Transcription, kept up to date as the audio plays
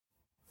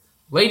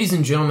Ladies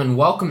and gentlemen,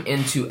 welcome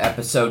into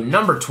episode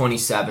number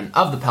 27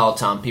 of the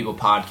Peloton People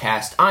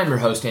Podcast. I'm your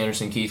host,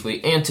 Anderson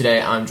Keithley, and today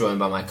I'm joined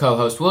by my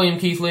co-host, William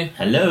Keithley.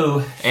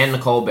 Hello. And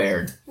Nicole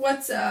Baird.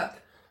 What's up?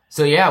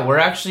 So yeah, we're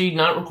actually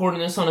not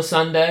recording this on a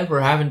Sunday. We're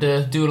having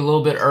to do it a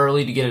little bit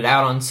early to get it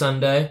out on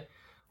Sunday.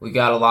 We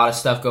got a lot of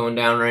stuff going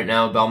down right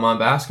now at Belmont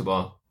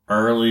basketball.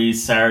 Early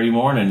Saturday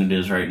morning it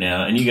is right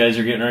now, and you guys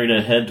are getting ready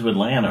to head to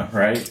Atlanta,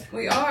 right?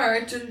 We are,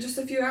 in just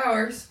a few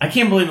hours. I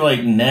can't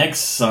believe, next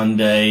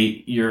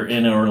Sunday you're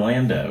in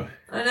Orlando.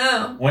 I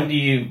know. When do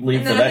you leave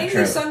and for then that I think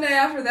trip? the Sunday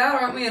after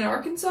that, aren't we in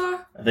Arkansas?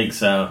 I think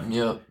so.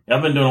 Yep.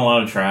 I've been doing a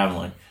lot of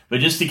traveling.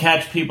 But just to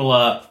catch people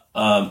up,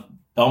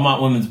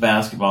 Belmont women's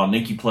basketball,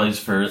 Nikki plays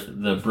for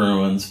the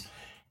Bruins,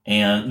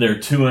 and they're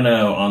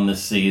 2-0 on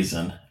this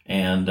season.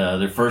 And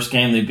their first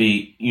game they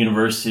beat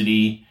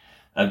University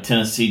of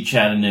Tennessee in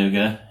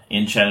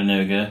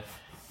Chattanooga.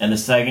 And the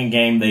second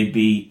game they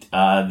beat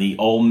the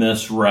Ole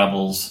Miss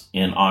Rebels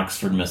in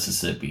Oxford,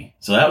 Mississippi.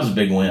 So that was a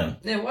big win.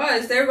 It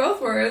was. They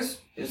both were. It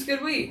was a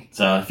good week.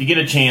 So if you get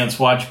a chance,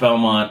 watch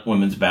Belmont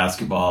women's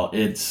basketball.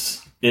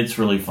 It's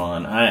really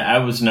fun. I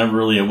was never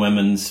really a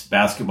women's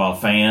basketball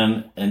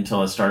fan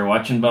until I started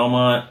watching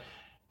Belmont.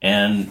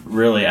 And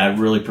really, I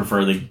really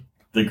prefer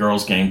the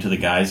girls' game to the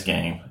guys'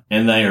 game.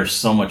 And they are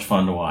so much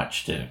fun to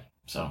watch, too.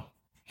 So,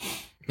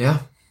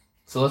 yeah.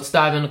 So let's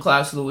dive into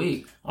class of the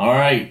week. All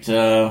right.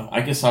 I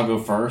guess I'll go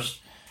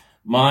first.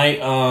 My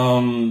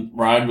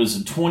ride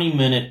was a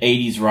 20-minute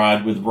 80s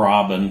ride with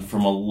Robin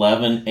from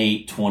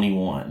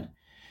 11/8/21.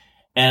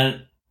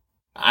 And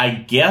I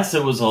guess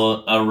it was a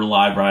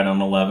live ride on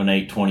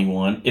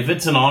 11/8/21. If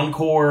it's an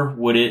encore,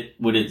 would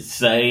it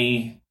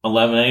say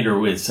 11/8 or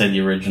would it say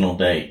the original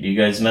date? Do you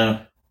guys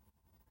know?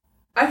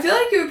 I feel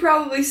like it would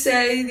probably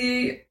say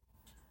the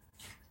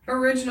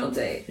original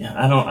date. Yeah,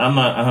 I'm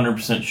not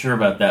 100% sure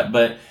about that,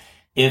 but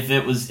if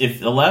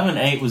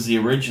 11/8 was the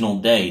original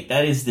date,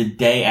 that is the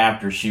day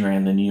after she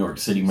ran the New York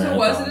City Marathon. So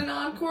was it an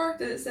encore?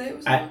 Did it say it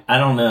was? I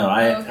don't know.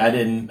 Okay. I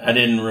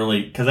didn't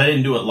really, because I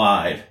didn't do it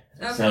live.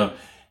 Okay. So,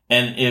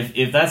 and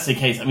if that's the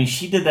case, I mean,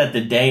 she did that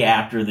the day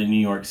after the New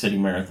York City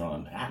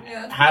Marathon.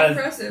 Yeah, that's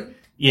impressive.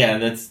 Yeah,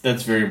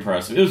 that's very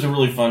impressive. It was a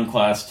really fun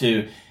class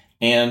too.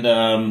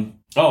 And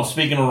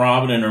speaking of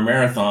Robin and her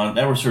marathon,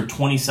 that was her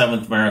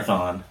 27th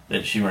marathon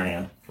that she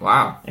ran.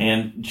 Wow.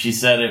 And she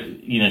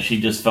said she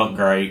just felt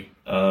great.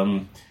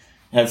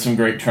 Had some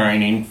great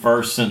training,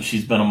 first since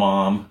she's been a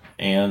mom,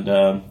 and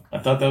I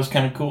thought that was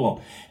kind of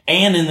cool.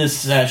 And I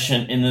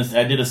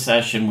did a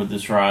session with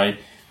this ride,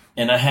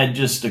 and I had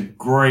just a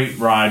great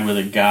ride with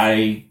a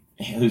guy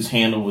whose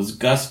handle was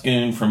Gus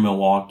Goon from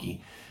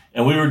Milwaukee,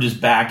 and we were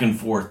just back and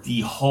forth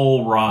the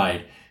whole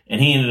ride, and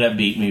he ended up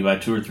beating me by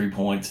 2 or 3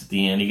 points at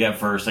the end. He got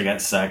first, I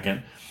got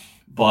second.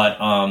 But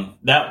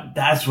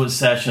that's what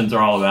sessions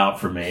are all about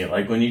for me.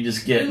 Like when you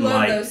just get I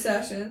love those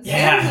sessions. Yeah,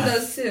 Anderson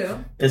does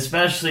too.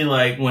 Especially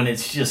like when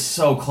it's just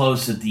so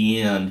close at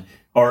the end,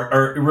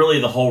 or really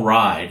the whole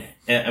ride.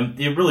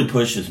 It really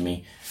pushes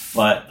me.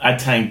 But I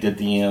tanked at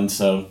the end,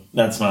 so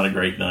that's not a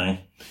great thing.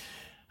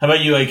 How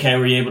about you, AK?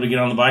 Were you able to get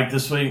on the bike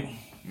this week?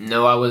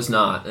 No, I was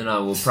not, and I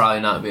will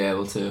probably not be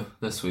able to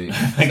this week.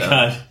 My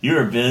gosh, you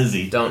were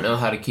busy. Don't know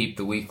how to keep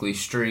the weekly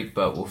streak,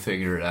 but we'll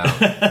figure it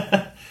out.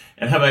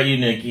 And how about you,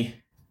 Nikki?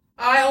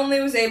 I only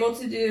was able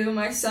to do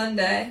my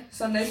Sundays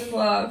with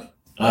Love.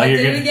 Oh, I did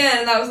it again,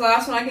 and that was the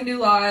last one I can do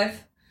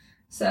live.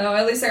 So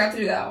at least I got to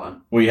do that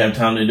one. Will you have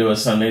time to do a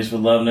Sundays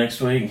with Love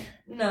next week?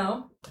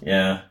 No.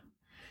 Yeah.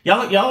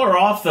 Y'all are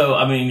off, though.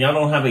 I mean, y'all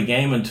don't have a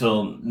game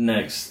until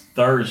next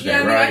Thursday, yeah, I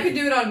mean, right? I could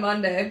do it on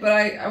Monday, but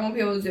I won't be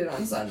able to do it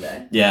on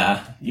Sunday.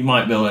 Yeah, you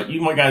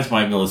guys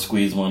might be able to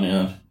squeeze one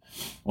in.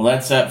 Well,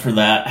 that's that for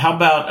that. How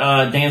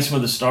about Dancing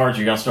with the Stars?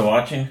 Are y'all still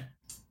watching?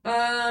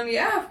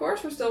 Yeah, of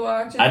course we're still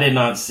watching. I did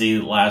not see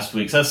last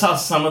week's. I saw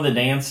some of the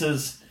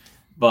dances,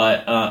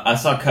 but I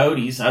saw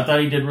Cody's. I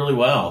thought he did really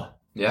well.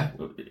 Yeah.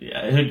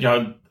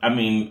 I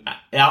mean,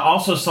 I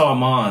also saw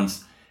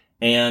Amon's,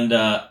 and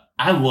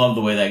I love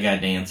the way that guy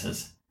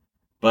dances.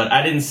 But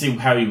I didn't see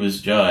how he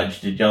was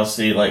judged. Did y'all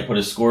see what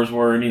his scores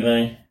were or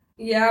anything?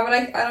 Yeah, but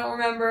I don't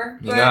remember.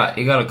 You got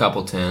a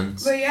couple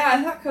tens. But yeah,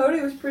 I thought Cody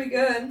was pretty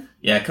good.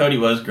 Yeah, Cody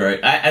was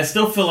great. I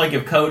still feel like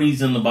if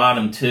Cody's in the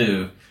bottom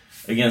two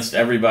against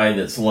everybody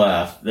that's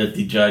left, that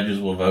the judges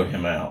will vote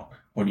him out.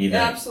 What do you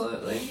think?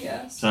 Absolutely,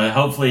 yes. So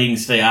hopefully he can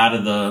stay out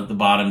of the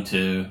bottom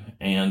two,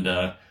 and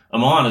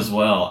Amon as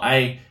well.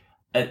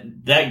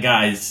 That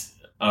guy's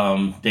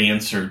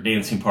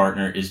dancing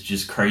partner is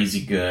just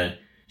crazy good.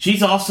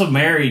 She's also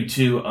married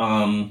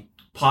to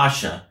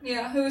Pasha.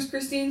 Yeah, who was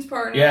Christine's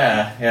partner?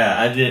 Yeah.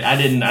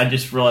 I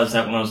just realized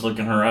that when I was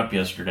looking her up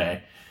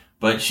yesterday.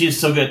 But she is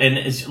so good,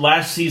 and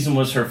last season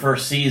was her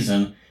first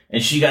season,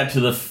 and she got to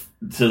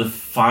the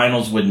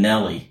finals with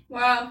Nelly.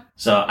 Wow.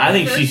 So I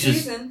think she's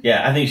season.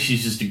 I think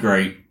she's just a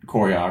great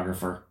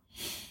choreographer.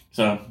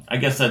 So I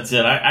guess that's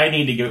it. I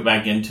need to get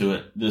back into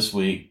it this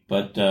week,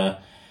 but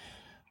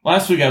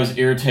last week I was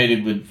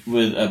irritated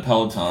with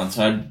Peloton,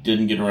 so I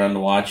didn't get around to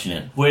watching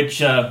it.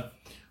 Which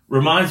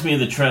reminds me of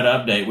the tread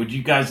update. Would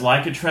you guys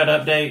like a tread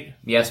update?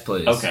 Yes,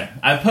 please. Okay.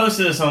 I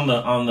posted this on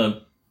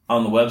the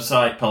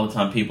website,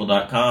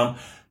 PelotonPeople.com,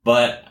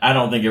 but I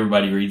don't think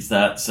everybody reads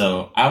that,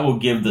 so I will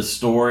give the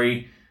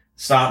story.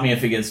 Stop me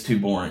if it gets too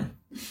boring.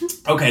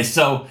 Okay,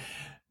 so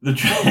the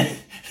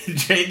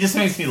it just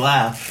makes me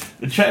laugh.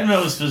 The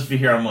treadmill was supposed to be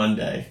here on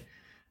Monday.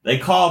 They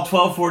called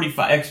 12:45,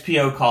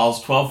 XPO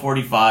calls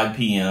 12:45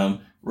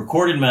 p.m.,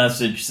 recorded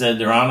message, said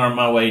they're on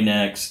my way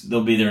next.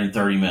 They'll be there in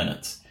 30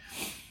 minutes.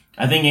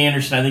 I think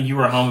Anderson, you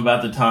were home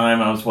about the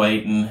time I was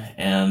waiting,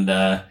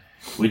 and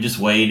we just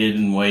waited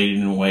and waited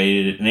and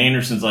waited. And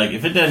Anderson's like,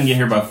 if it doesn't get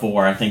here by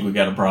 4, I think we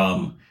got a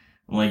problem.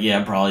 I'm like,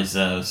 yeah, probably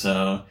so.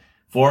 So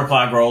 4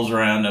 o'clock rolls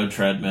around, no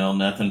treadmill,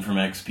 nothing from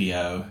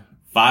XPO.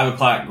 5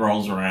 o'clock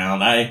rolls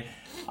around. I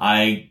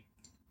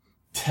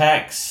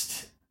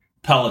text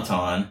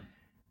Peloton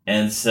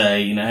and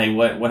say, hey,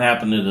 what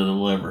happened to the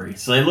delivery?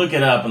 So they look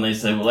it up and they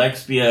say, well,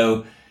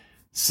 XPO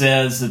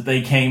says that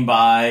they came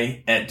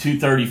by at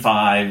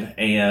 2:35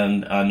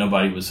 and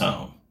nobody was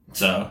home.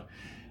 So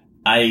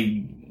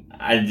I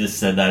just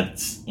said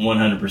that's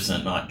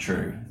 100% not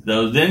true.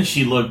 Though then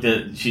she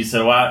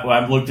said, well,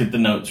 I've looked at the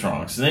notes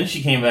wrong. So then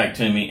she came back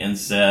to me and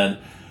said,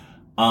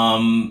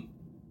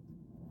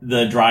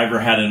 the driver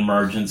had an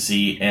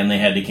emergency and they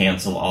had to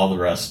cancel all the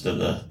rest of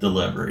the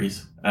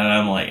deliveries. And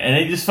I'm like, and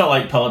it just felt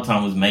like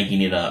Peloton was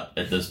making it up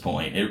at this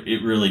point.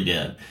 It really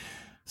did.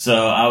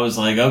 So I was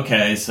like,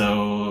 okay.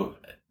 So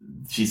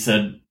she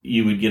said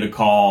you would get a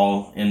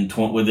call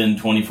within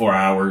 24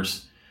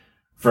 hours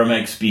from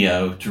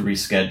XPO to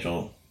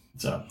reschedule.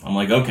 So I'm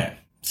like, okay.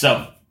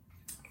 So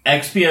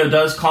XPO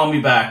does call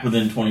me back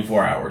within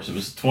 24 hours. It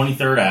was the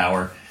 23rd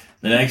hour,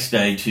 the next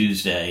day,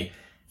 Tuesday.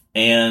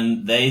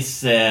 And they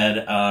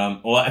said,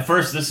 well, at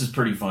first, this is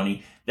pretty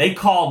funny. They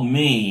called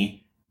me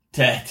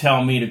to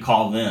tell me to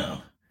call them.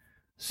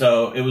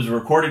 So it was a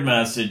recorded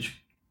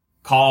message,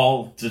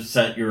 call to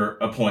set your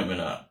appointment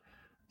up.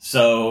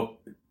 So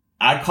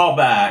I call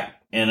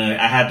back and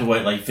I had to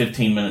wait like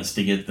 15 minutes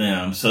to get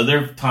them. So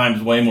their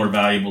time's way more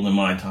valuable than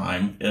my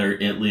time, or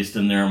at least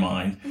in their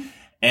mind.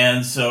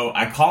 And so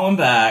I call them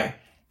back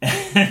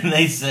and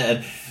they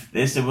said,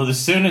 well, the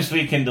soonest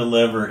we can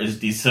deliver is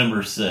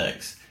December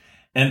 6th.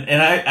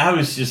 And I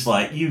was just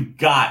like, you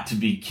got to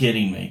be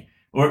kidding me.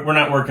 We're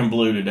not working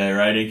blue today,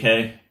 right,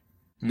 AK?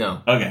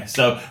 No. Okay,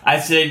 so I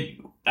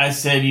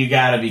said, you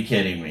got to be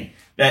kidding me.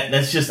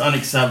 That's just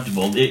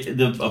unacceptable.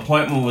 The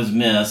appointment was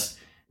missed.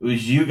 It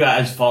was you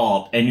guys'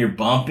 fault, and you're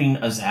bumping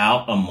us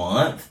out a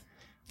month?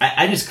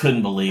 I just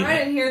couldn't believe it. I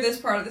didn't hear this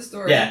part of the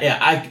story.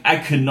 Yeah, I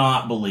could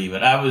not believe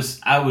it. It was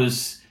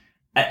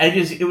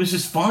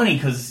just funny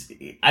because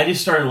I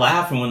just started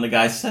laughing when the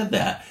guy said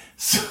that.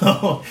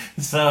 So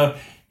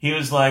he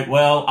was like,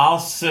 well, I'll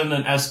send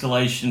an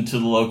escalation to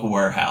the local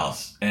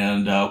warehouse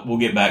and we'll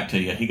get back to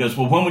you. He goes,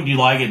 well, when would you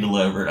like it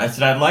delivered? I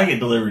said, I'd like it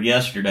delivered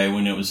yesterday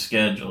when it was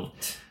scheduled,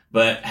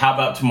 but how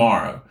about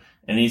tomorrow?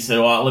 And he said,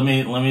 well, let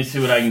me see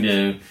what I can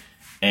do.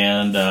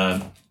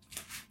 And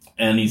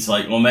he's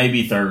like, well,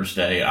 maybe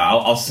Thursday.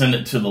 I'll send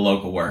it to the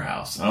local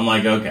warehouse. I'm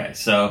like, okay.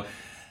 So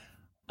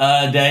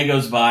a day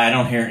goes by. I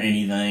don't hear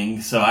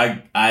anything. So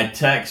I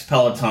text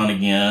Peloton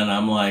again.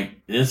 I'm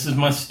like, this is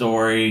my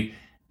story.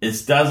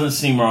 It doesn't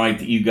seem right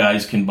that you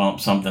guys can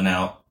bump something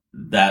out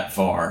that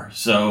far.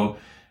 So,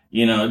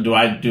 do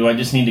I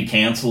just need to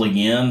cancel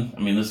again? I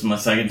mean, this is my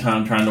second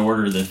time trying to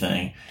order the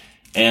thing.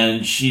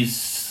 And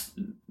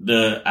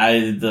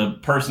the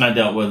person I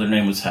dealt with, her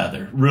name was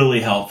Heather.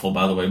 Really helpful,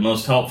 by the way.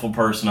 Most helpful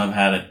person I've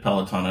had at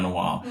Peloton in a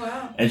while.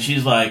 Wow. And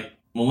she's like,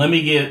 well,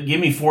 give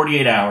me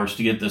 48 hours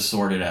to get this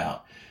sorted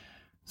out.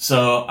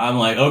 So I'm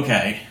like,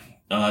 okay,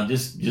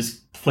 just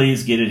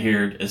please get it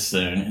here as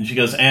soon. And she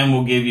goes, and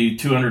we'll give you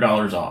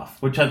 $200 off,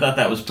 which I thought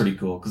that was pretty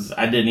cool because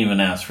I didn't even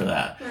ask for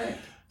that. Right.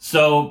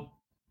 So,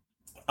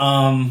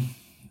 a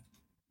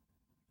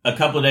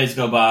couple of days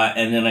go by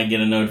and then I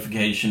get a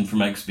notification from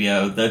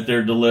XPO that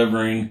they're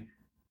delivering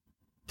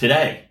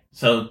today.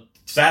 So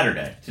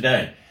Saturday,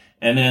 today.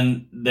 And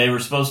then they were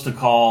supposed to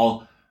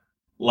call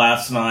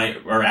last night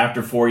or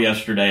after 4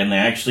 yesterday, and they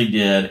actually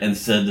did and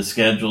said the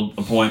scheduled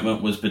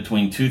appointment was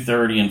between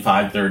 2:30 and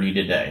 5:30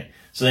 today.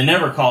 So they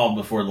never called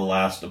before the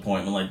last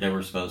appointment like they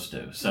were supposed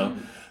to. So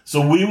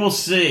we will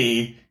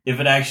see if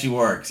it actually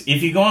works.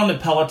 If you go on the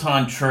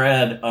Peloton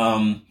Tread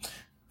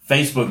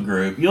Facebook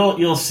group,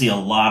 you'll see a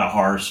lot of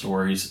horror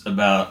stories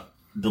about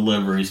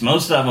deliveries.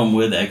 Most of them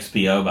with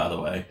XPO, by the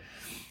way.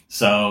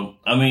 So,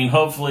 I mean,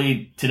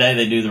 hopefully today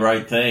they do the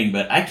right thing,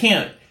 but I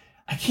can't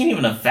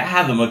even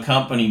fathom a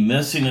company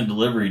missing a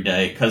delivery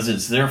date because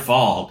it's their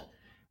fault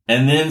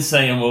and then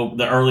saying, well,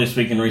 the earliest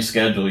we can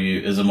reschedule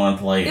you is a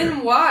month later.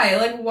 And why?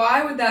 Like,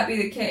 why would that be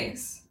the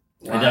case?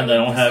 They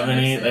don't have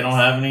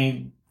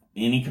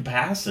any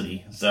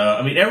capacity. So,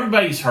 I mean,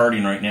 everybody's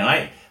hurting right now.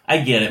 I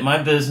get it.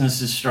 My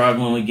business is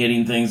struggling with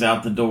getting things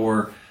out the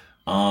door.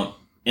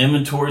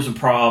 Inventory's a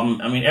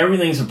problem. I mean,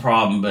 everything's a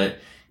problem, but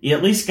you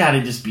at least got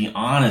to just be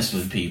honest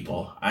with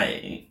people.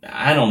 I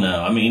don't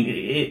know. I mean,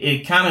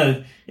 it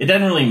doesn't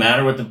really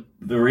matter what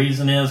the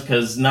reason is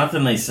because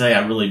nothing they say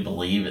I really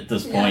believe at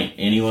this point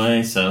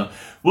anyway. So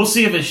we'll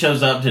see if it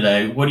shows up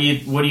today. What do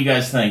you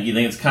guys think? You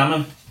think it's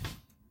coming?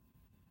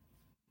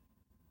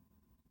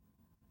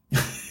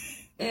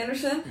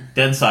 Anderson?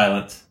 Dead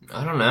silence.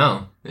 I don't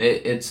know.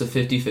 It's a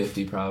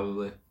 50-50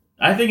 probably.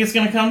 I think it's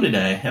going to come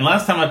today. And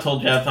last time I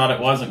told you I thought it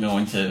wasn't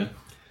going to.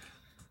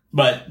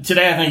 But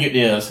today I think it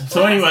is.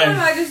 So Last anyway. time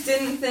I just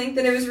didn't think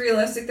that it was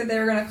realistic that they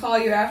were going to call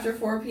you after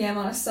 4 p.m.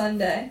 on a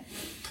Sunday.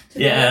 To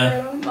deliver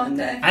it on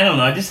Monday. I don't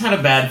know. I just had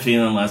a bad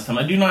feeling last time.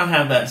 I do not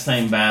have that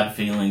same bad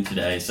feeling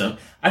today. So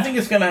I think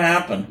it's going to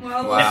happen.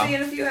 Well, we'll see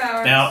in a few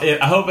hours. Now,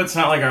 I hope it's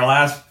not like our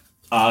last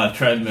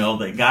treadmill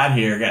that got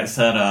here, got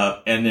set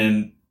up, and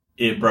then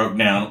it broke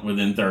down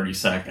within 30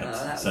 seconds.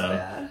 Oh, that was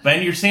bad.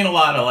 But you're seeing a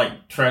lot of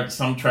like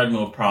some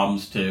treadmill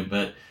problems too.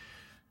 But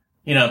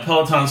you know,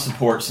 Peloton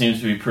support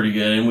seems to be pretty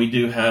good, and we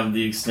do have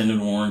the extended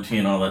warranty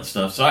and all that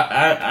stuff. So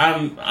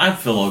I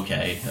feel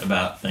okay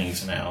about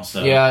things now.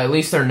 So yeah, at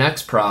least their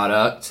next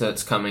product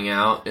that's coming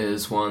out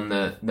is one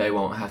that they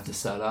won't have to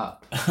set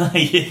up.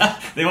 Yeah,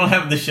 they won't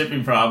have the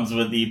shipping problems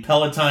with the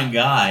Peloton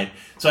Guide.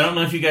 So I don't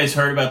know if you guys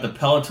heard about the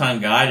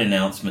Peloton Guide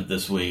announcement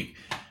this week.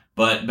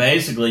 But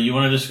basically, you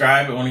want to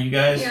describe it, one of you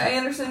guys? Yeah,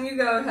 Anderson, you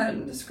go ahead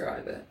and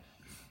describe it.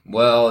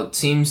 Well, it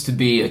seems to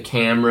be a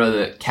camera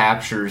that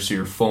captures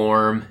your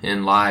form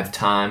in live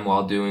time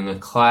while doing a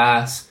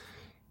class,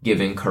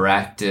 giving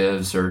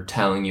correctives or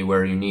telling you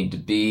where you need to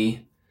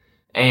be.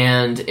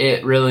 And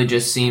it really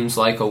just seems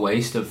like a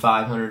waste of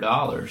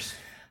 $500.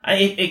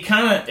 It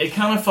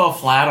kind of fell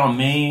flat on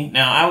me.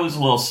 Now, I was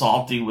a little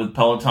salty with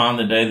Peloton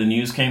the day the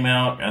news came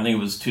out. I think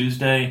it was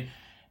Tuesday.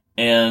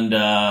 And,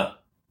 but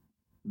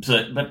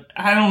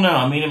I don't know.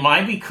 I mean, it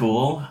might be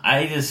cool.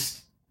 I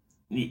guess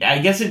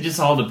it just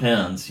all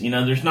depends. You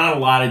know, there's not a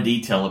lot of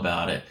detail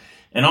about it.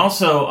 And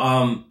also,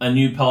 a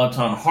new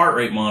Peloton heart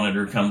rate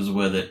monitor comes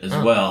with it as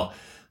well.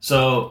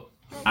 So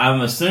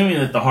I'm assuming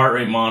that the heart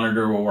rate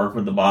monitor will work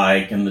with the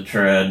bike and the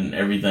tread and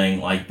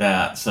everything like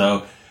that.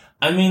 So,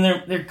 I mean,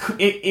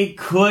 it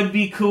could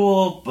be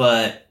cool,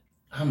 but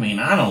I mean,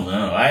 I don't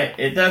know.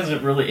 It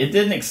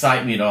didn't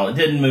excite me at all. It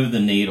didn't move the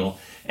needle.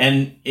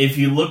 And if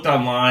you looked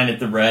online at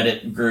the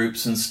Reddit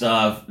groups and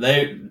stuff,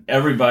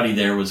 everybody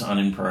there was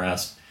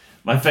unimpressed.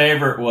 My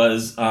favorite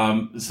was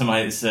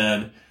somebody that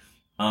said,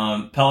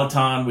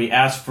 Peloton, we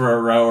asked for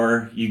a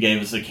rower, you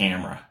gave us a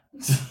camera.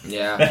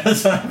 Yeah.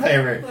 That's my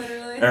favorite.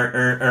 Literally.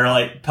 Or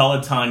like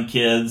Peloton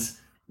kids,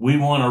 we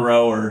want a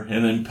rower,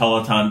 and then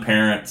Peloton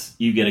parents,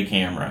 you get a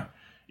camera.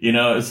 You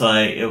know, it's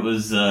like it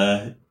was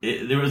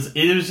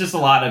just a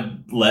lot of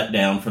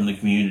letdown from the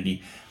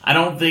community. I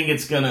don't think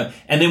it's gonna.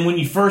 And then when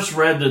you first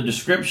read the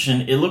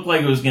description, it looked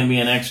like it was gonna be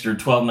an extra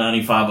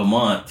 $12.95 a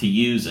month to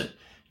use it.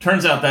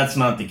 Turns out that's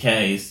not the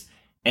case,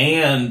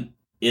 and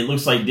it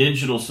looks like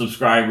digital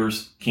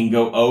subscribers can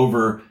go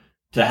over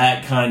to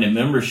that kind of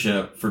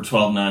membership for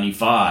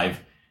 $12.95,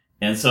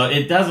 and so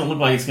it doesn't look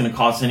like it's going to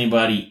cost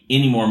anybody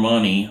any more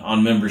money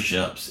on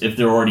memberships if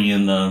they're already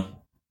in the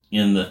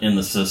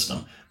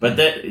system. But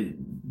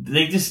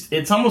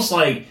it's almost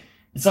like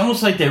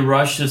they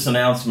rushed this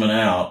announcement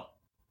out.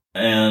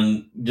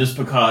 And just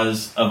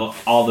because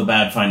of all the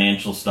bad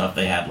financial stuff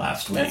they had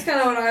last week. That's kind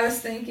of what I was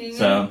thinking.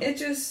 So, it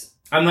just,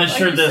 I'm not like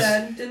sure you this,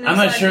 said, didn't I'm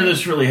not excite sure me.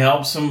 this really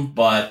helps them,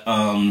 but,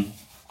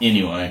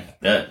 anyway,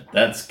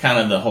 that's kind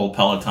of the whole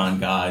Peloton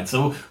guide.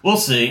 So we'll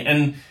see.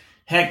 And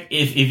heck,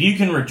 if you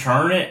can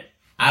return it,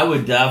 I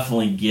would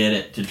definitely get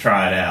it to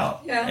try it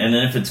out. Yeah. And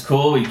then if it's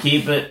cool, we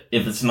keep it.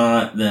 If it's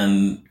not,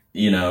 then,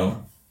 you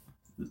know,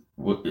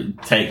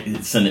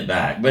 send it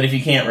back. But if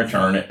you can't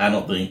return it, I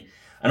don't think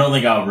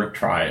I'll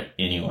try it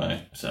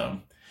anyway. So,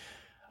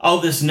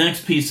 this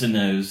next piece of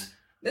news.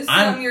 This is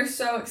something you're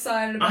so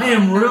excited about. I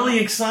am really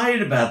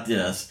excited about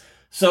this.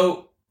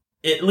 So,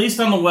 at least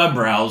on the web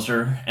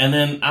browser, and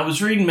then I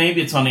was reading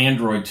maybe it's on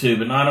Android too,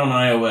 but not on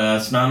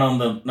iOS, not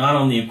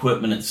on the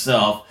equipment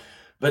itself.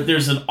 But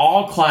there's an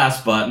all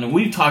class button, and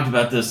we've talked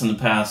about this in the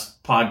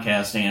past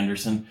podcast,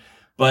 Anderson.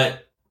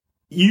 But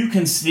you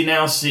can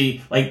now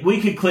see, like, we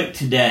could click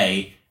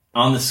today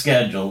on the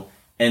schedule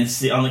and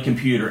see on the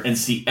computer and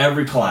see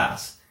every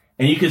class.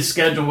 And you can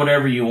schedule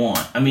whatever you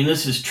want. I mean,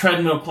 this is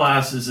treadmill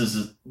classes, this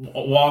is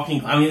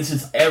walking. I mean, this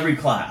is every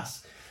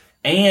class.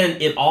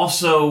 And it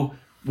also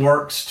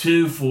works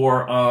too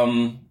for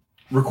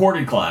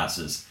recorded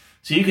classes.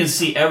 So you can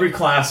see every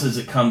class as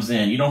it comes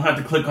in. You don't have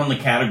to click on the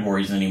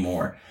categories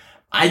anymore.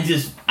 I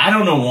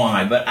don't know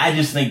why, but I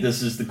just think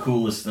this is the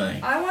coolest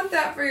thing. I want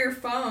that for your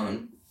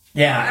phone.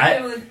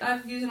 Yeah,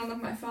 I've used it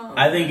on my phone.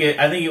 I think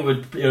it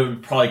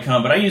would probably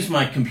come, but I use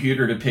my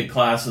computer to pick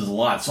classes a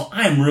lot, so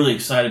I am really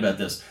excited about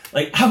this.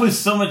 Like, I was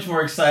so much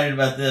more excited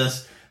about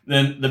this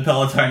than the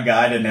Peloton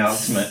Guide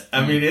announcement.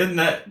 I mean, isn't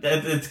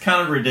it's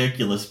kind of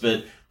ridiculous,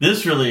 but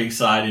this really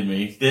excited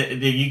me.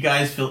 Did you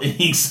guys feel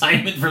any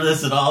excitement for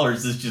this at all, or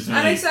is this just me?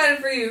 I'm excited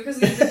for you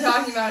because we've been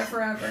talking about it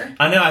forever.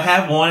 I know, I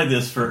have wanted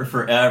this for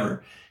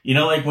forever. You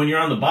know, like when you're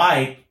on the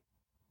bike,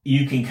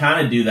 you can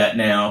kind of do that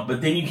now,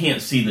 but then you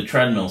can't see the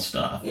treadmill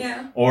stuff.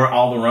 Yeah. Or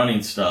all the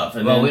running stuff.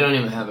 And well, we don't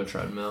even have a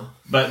treadmill.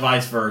 But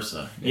vice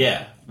versa.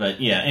 Yeah.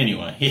 But yeah,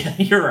 anyway. Yeah,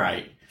 you're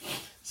right.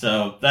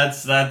 So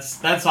that's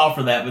all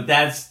for that. But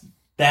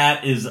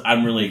that is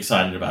I'm really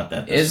excited about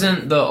that.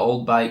 Isn't the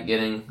old bike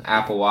getting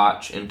Apple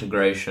Watch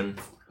integration?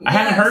 I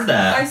hadn't heard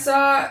that.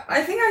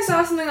 I think I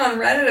saw something on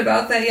Reddit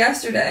about that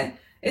yesterday.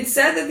 It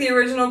said that the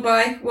original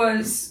bike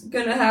was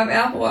gonna have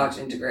Apple Watch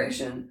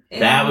integration.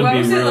 That would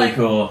be really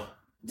cool.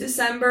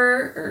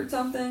 December or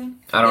something.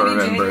 I don't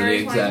Maybe remember January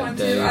the exact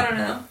 2022. date. I don't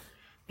know.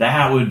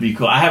 That would be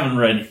cool. I haven't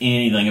read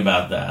anything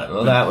about that.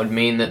 Well, that would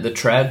mean that the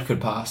tread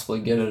could possibly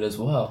get it as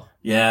well.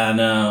 Yeah, I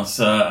know.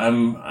 So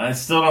I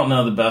still don't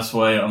know the best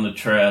way on the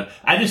tread.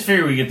 I just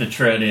figure we get the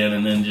tread in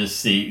and then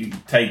just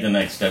take the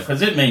next step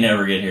because it may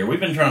never get here. We've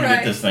been trying to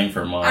get this thing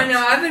for months. I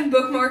know. I've been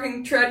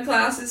bookmarking tread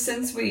classes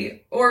since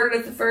we ordered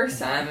it the first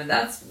time, and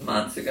that's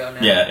months ago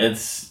now. Yeah,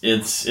 it's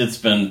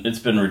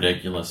been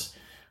ridiculous.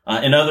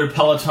 In other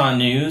Peloton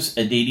news,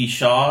 Aditi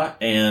Shah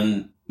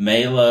and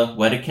Mela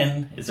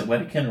Wedekind. Is it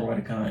Wedekind or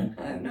Wedekind?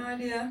 I have no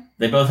idea.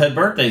 They both had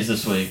birthdays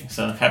this week,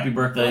 so happy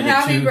birthday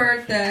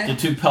to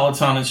two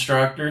Peloton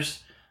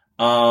instructors.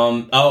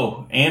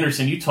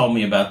 Anderson, you told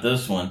me about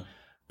this one,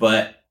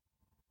 but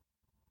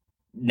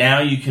now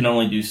you can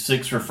only do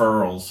 6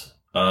 referrals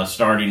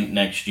starting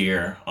next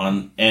year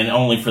and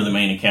only for the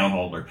main account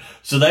holder.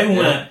 So they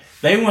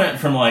went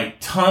from like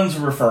tons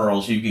of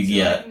referrals you could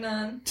get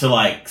none. To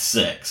like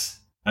 6.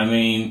 I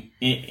mean,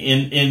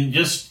 in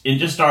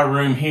just our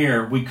room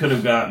here, we could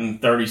have gotten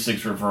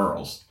 36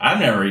 referrals. I've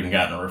never even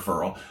gotten a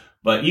referral,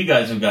 but you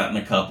guys have gotten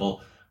a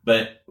couple.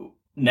 But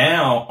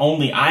now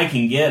only I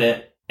can get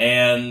it,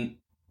 and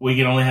we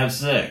can only have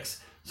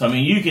 6. So I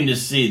mean, you can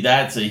just see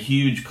that's a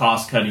huge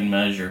cost-cutting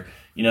measure.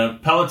 You know,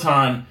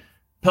 Peloton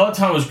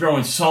was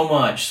growing so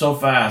much, so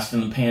fast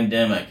in the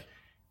pandemic,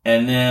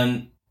 and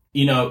then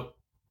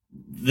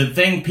the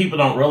thing people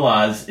don't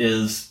realize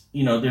is,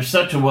 they're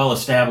such a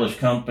well-established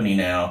company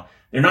now.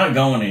 They're not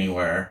going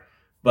anywhere,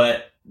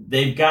 but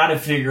they've got to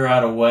figure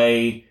out a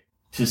way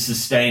to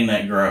sustain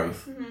that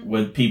growth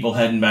with people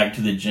heading back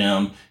to the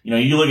gym.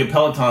 You look at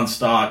Peloton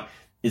stock,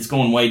 it's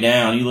going way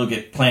down. You look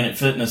at Planet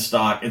Fitness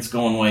stock, it's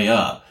going way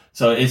up.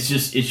 So it's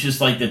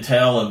just like the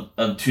tale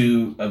of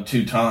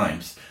two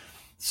times.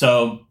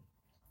 So,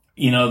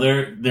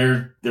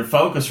 their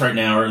focus right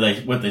now, or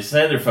what they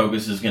say their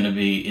focus is going to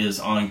be is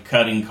on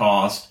cutting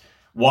costs,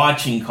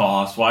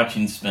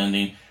 watching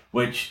spending,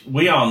 which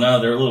we all know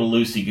they're a little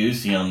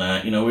loosey-goosey on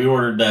that. We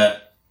ordered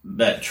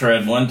that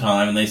tread one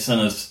time and they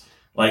sent us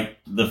like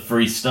the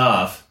free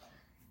stuff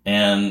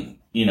and,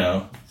 and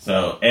a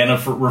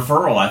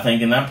referral, I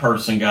think, and that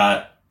person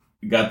got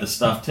the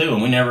stuff too.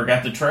 And we never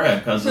got the tread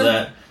because of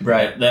that,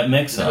 that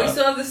mix up. We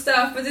still have the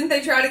stuff, but didn't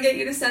they try to get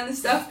you to send the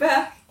stuff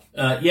back?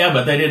 Yeah,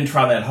 but they didn't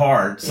try that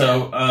hard.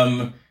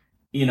 So,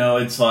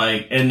 it's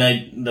like, and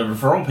the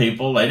referral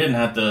people, they didn't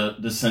have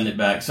to send it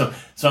back. So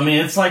I mean,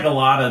 it's like a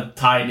lot of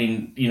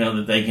tightening,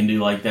 that they can do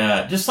like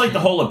that. Just like the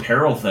whole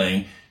apparel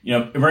thing,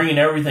 bringing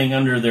everything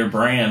under their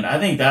brand. I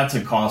think that's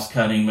a cost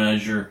cutting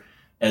measure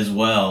as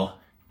well.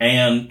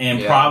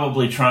 And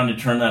probably trying to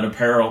turn that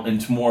apparel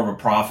into more of a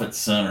profit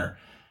center.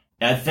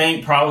 I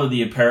think probably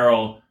the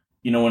apparel,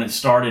 when it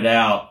started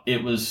out,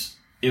 it was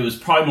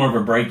probably more of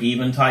a break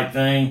even type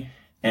thing.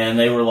 And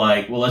they were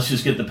like, well, let's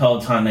just get the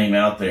Peloton name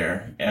out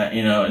there.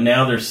 And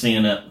now they're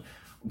seeing it.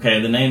 Okay,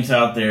 the name's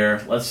out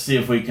there. Let's see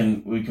if we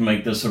can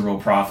make this a real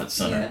profit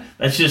center. Yeah.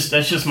 That's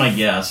just my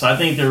guess. I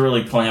think they're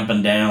really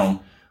clamping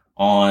down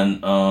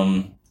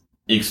on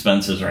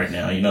expenses right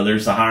now.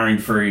 There's the hiring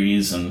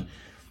freeze, and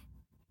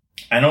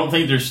I don't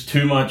think there's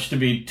too much to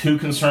be too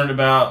concerned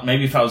about.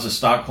 Maybe if I was a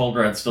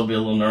stockholder, I'd still be a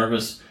little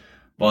nervous,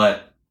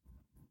 but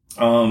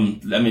I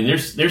mean,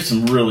 there's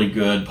some really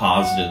good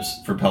positives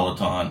for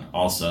Peloton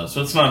also.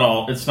 So it's not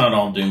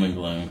all doom and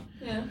gloom.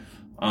 Yeah.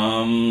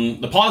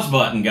 The pause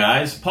button,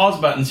 guys.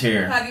 Pause button's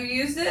here. Have you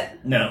used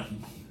it? No.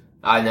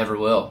 I never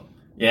will.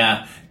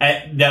 Yeah.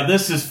 Now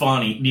this is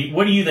funny.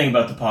 What do you think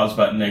about the pause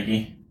button,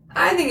 Nikki?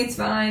 I think it's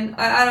fine.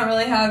 I don't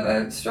really have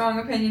a strong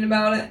opinion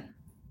about it.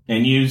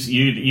 And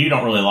you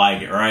don't really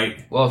like it,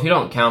 right? Well, if you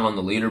don't count on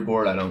the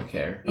leaderboard, I don't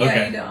care. Yeah,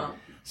 okay. You don't.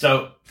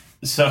 So.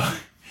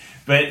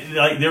 But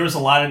there was a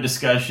lot of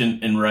discussion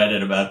in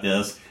Reddit about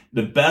this.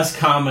 The best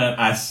comment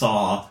I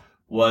saw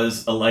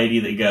was a lady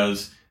that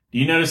goes, "Do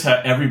you notice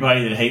how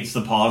everybody that hates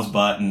the pause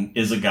button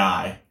is a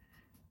guy?"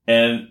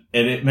 And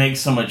it makes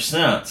so much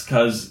sense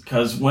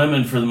because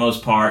women, for the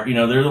most part,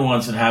 they're the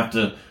ones that have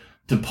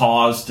to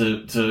pause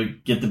to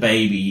get the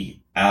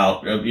baby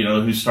out,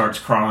 who starts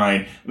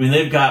crying. I mean,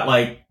 they've got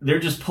they're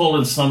just pulled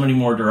in so many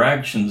more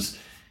directions,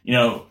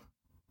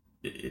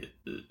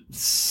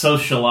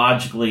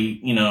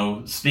 sociologically,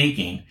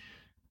 speaking,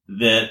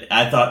 that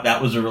I thought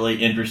that was a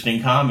really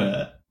interesting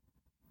comment.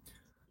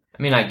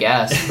 I mean, I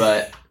guess,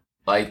 but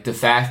the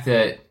fact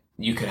that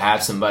you could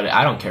have somebody,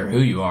 I don't care who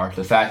you are,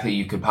 the fact that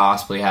you could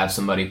possibly have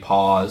somebody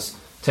pause,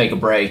 take a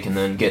break, and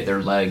then get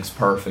their legs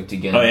perfect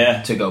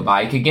again to go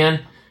bike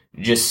again,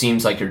 it just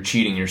seems like you're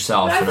cheating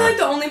yourself. But I And feel like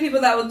the only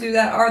people that will do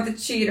that are the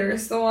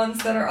cheaters, the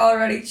ones that are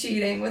already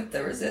cheating with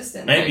the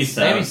resistance. Maybe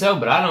so,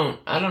 but I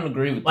don't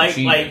agree with the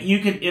cheating. Like you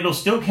could, it'll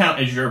still count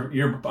as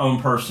your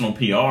own personal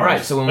PR.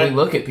 Right, so when we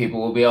look at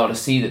people, we'll be able to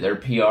see that their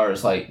PR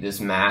is like this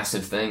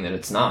massive thing that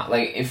it's not.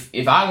 Like,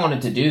 if I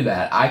wanted to do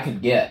that, I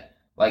could get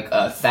like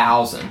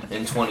 1,000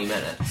 in 20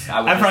 minutes.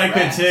 I probably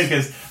could too,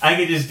 because I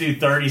could just do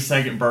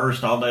 30-second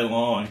burst all day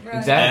long. Right.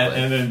 Exactly.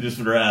 And then just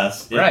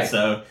rest. Right.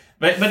 So,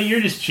 but you're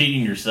just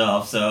cheating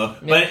yourself. So,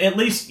 Yeah. but at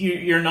least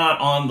you're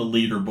not on the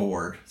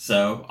leaderboard.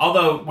 So,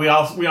 although we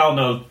all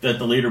know that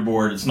the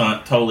leaderboard is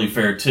not totally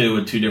fair too,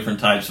 with 2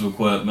 different types of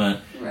equipment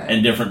Right.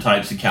 and different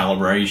types of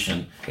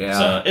calibration. Yeah.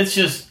 So it's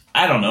just,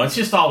 I don't know. It's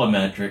just all a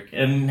metric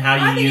and how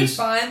you I think use. it's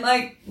fine.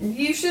 Like,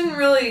 you shouldn't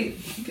really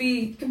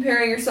be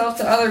comparing yourself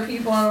to other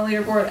people on the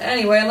leaderboard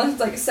anyway, unless it's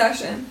like a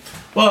session.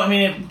 Well, I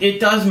mean, it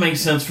does make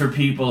sense for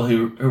people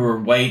who are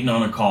waiting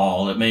on a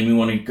call that maybe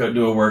want to go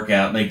do a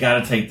workout and they got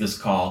to take this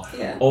call.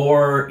 Yeah.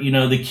 Or,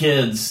 the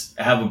kids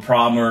have a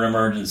problem or an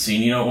emergency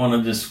and you don't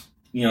want to just,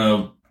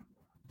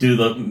 do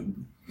the,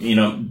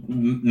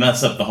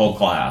 mess up the whole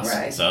class.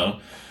 Right. So,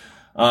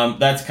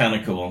 that's kind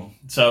of cool.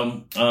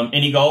 So,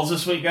 any goals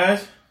this week,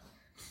 guys?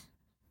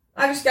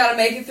 I just gotta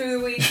make it through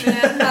the week,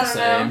 man. I don't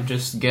Same. know.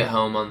 Just get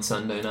home on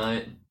Sunday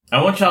night.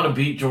 I want y'all to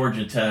beat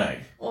Georgia Tech.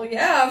 Well,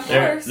 yeah, of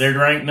They're course.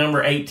 ranked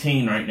number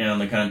 18 right now in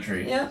the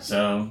country. Yeah.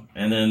 So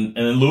and then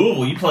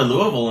Louisville, you play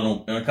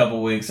Louisville in a couple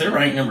of weeks. They're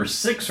ranked number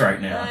 6 right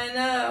now. I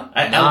know.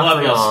 I Not love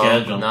for y'all's long.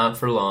 schedule. Not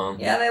for long.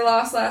 Yeah, they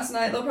lost last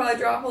night. They'll probably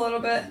drop a little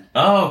bit.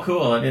 Oh,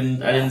 cool! I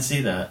didn't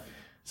see that.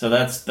 So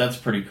that's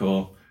pretty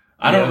cool.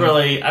 I don't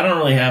really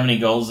have any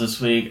goals this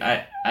week.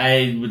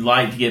 I would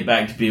like to get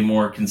back to being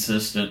more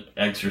consistent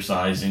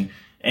exercising,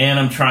 and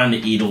I'm trying to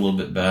eat a little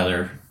bit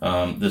better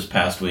this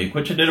past week,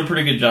 which I did a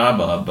pretty good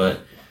job of.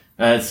 But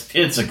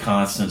it's a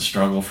constant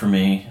struggle for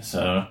me.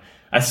 So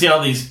I see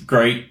all these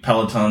great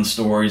Peloton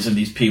stories of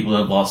these people that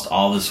have lost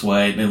all this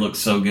weight and they look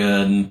so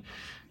good, and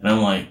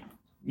I'm like,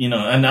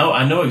 I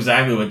know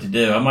exactly what to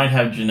do. I might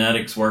have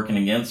genetics working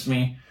against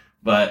me,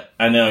 but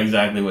I know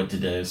exactly what to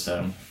do.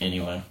 So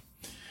anyway.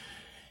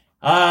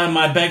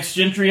 My Bex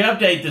Gentry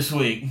update this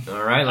week.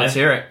 All right, let's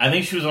hear it. I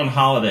think she was on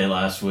holiday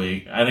last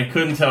week. I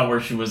couldn't tell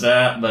where she was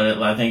at, but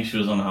I think she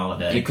was on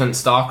holiday. You couldn't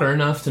stalk her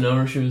enough to know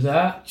where she was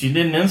at? She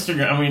did an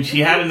Instagram. I mean,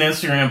 she had an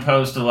Instagram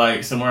post of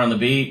like somewhere on the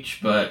beach,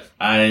 but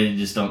I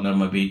just don't know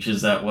my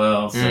beaches that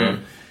well. So,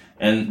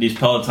 and these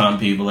Peloton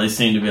people, they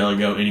seem to be able to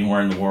go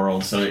anywhere in the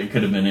world, so it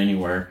could have been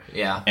anywhere.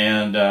 Yeah.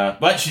 And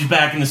but she's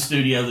back in the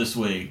studio this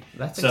week.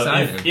 That's so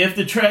exciting. if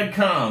the tread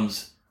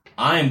comes,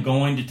 I am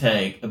going to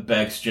take a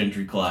Bex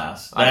Gentry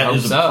class. I'd That hope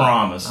is a so.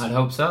 promise. I'd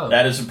hope so.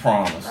 That is a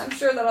promise. I'm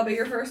sure that'll be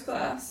your first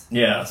class.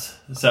 Yes.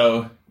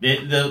 So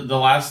the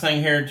last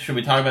thing here, should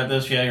we talk about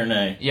this, yay or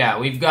nay? Yeah,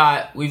 we've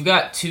got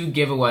 2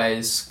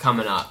 giveaways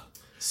coming up.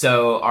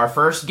 So our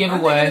first Aren't they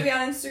giveaway. gonna be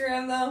on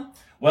Instagram though?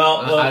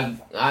 Well,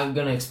 I'm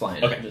gonna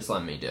explain Okay. it. Just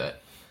let me do it.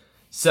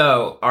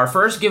 So our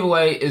first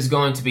giveaway is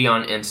going to be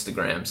on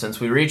Instagram. Since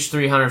we reached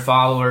 300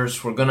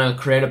 followers, we're gonna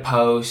create a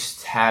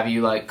post, have you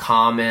like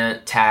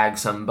comment, tag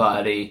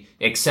somebody,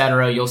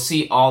 etc. You'll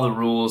see all the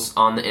rules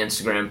on the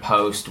Instagram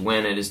post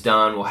when it is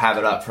done. We'll have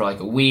it up for like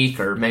a week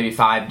or maybe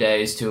 5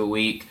 days to a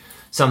week,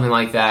 something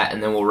like that,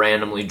 and then we'll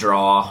randomly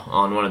draw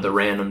on one of the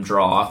random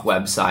draw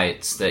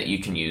websites that you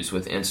can use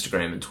with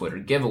Instagram and Twitter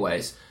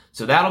giveaways.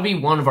 So that'll be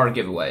one of our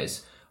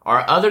giveaways.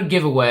 Our other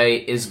giveaway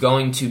is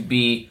going to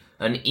be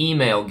an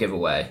email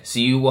giveaway. So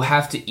you will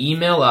have to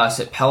email us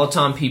at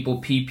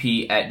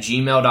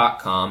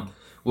pelotonpeoplepp@gmail.com.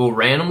 We'll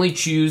randomly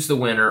choose the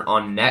winner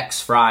on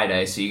next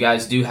Friday. So you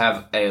guys do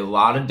have a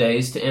lot of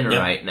days to enter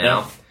right now.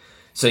 Yep.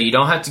 So you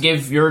don't have to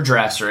give your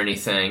address or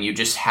anything. You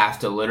just have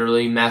to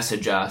literally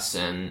message us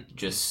and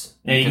just...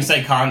 yeah, you can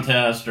say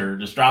contest or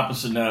just drop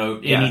us a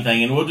note, Yeah.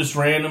 anything, and we'll just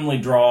randomly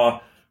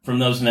draw from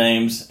those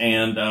names.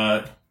 And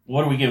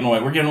what are we giving away?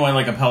 We're giving away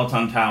like a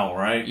Peloton towel,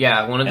 right?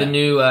 Yeah, one of the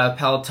new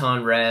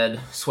Peloton red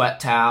sweat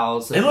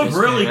towels. that They look just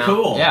really came out.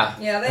 cool. Yeah.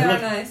 Yeah, they They are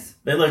look- nice.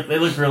 They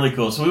look really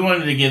cool. So we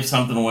wanted to give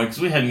something away because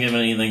we hadn't given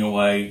anything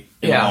away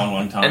in a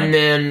long time. And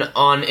then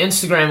on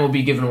Instagram, we'll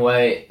be giving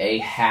away a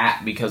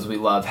hat because we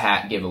love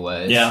hat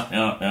giveaways.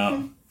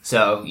 Yeah.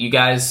 So you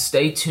guys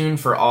stay tuned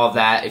for all of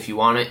that. If you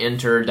want to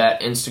enter that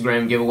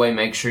Instagram giveaway,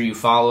 make sure you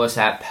follow us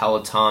at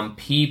Peloton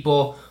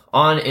People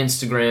on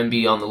Instagram.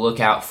 Be on the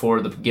lookout for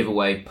the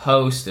giveaway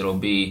post. It'll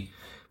be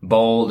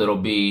bold. It'll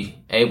be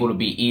able to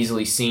be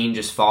easily seen.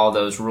 Just follow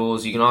those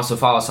rules. You can also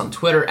follow us on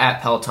Twitter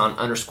at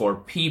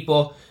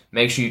Peloton_people.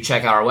 Make sure you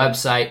check out our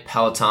website,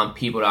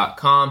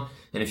 PelotonPeople.com.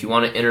 And if you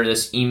want to enter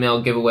this email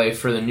giveaway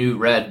for the new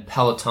red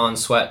Peloton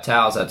sweat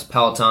towels, that's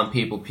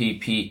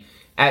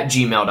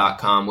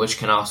PelotonPeoplePP@gmail.com, which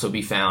can also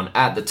be found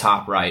at the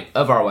top right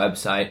of our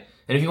website.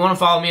 And if you want to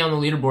follow me on the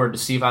leaderboard to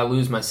see if I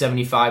lose my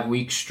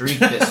 75-week streak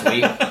this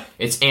week,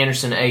 it's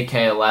Anderson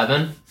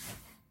AK11.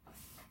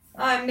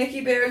 I'm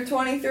Nikki Baird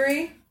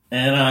 23.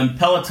 And I'm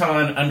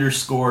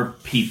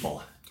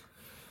Peloton_people.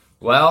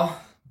 Well,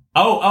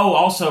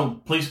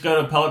 Also, please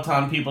go to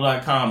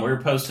PelotonPeople.com.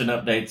 We're posting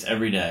updates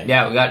every day.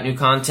 Yeah, we got new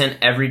content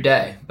every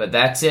day. But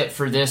that's it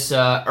for this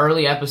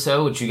early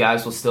episode, which you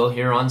guys will still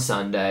hear on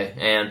Sunday.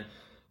 And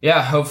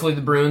yeah, hopefully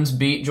the Bruins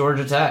beat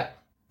Georgia Tech.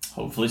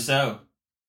 Hopefully so.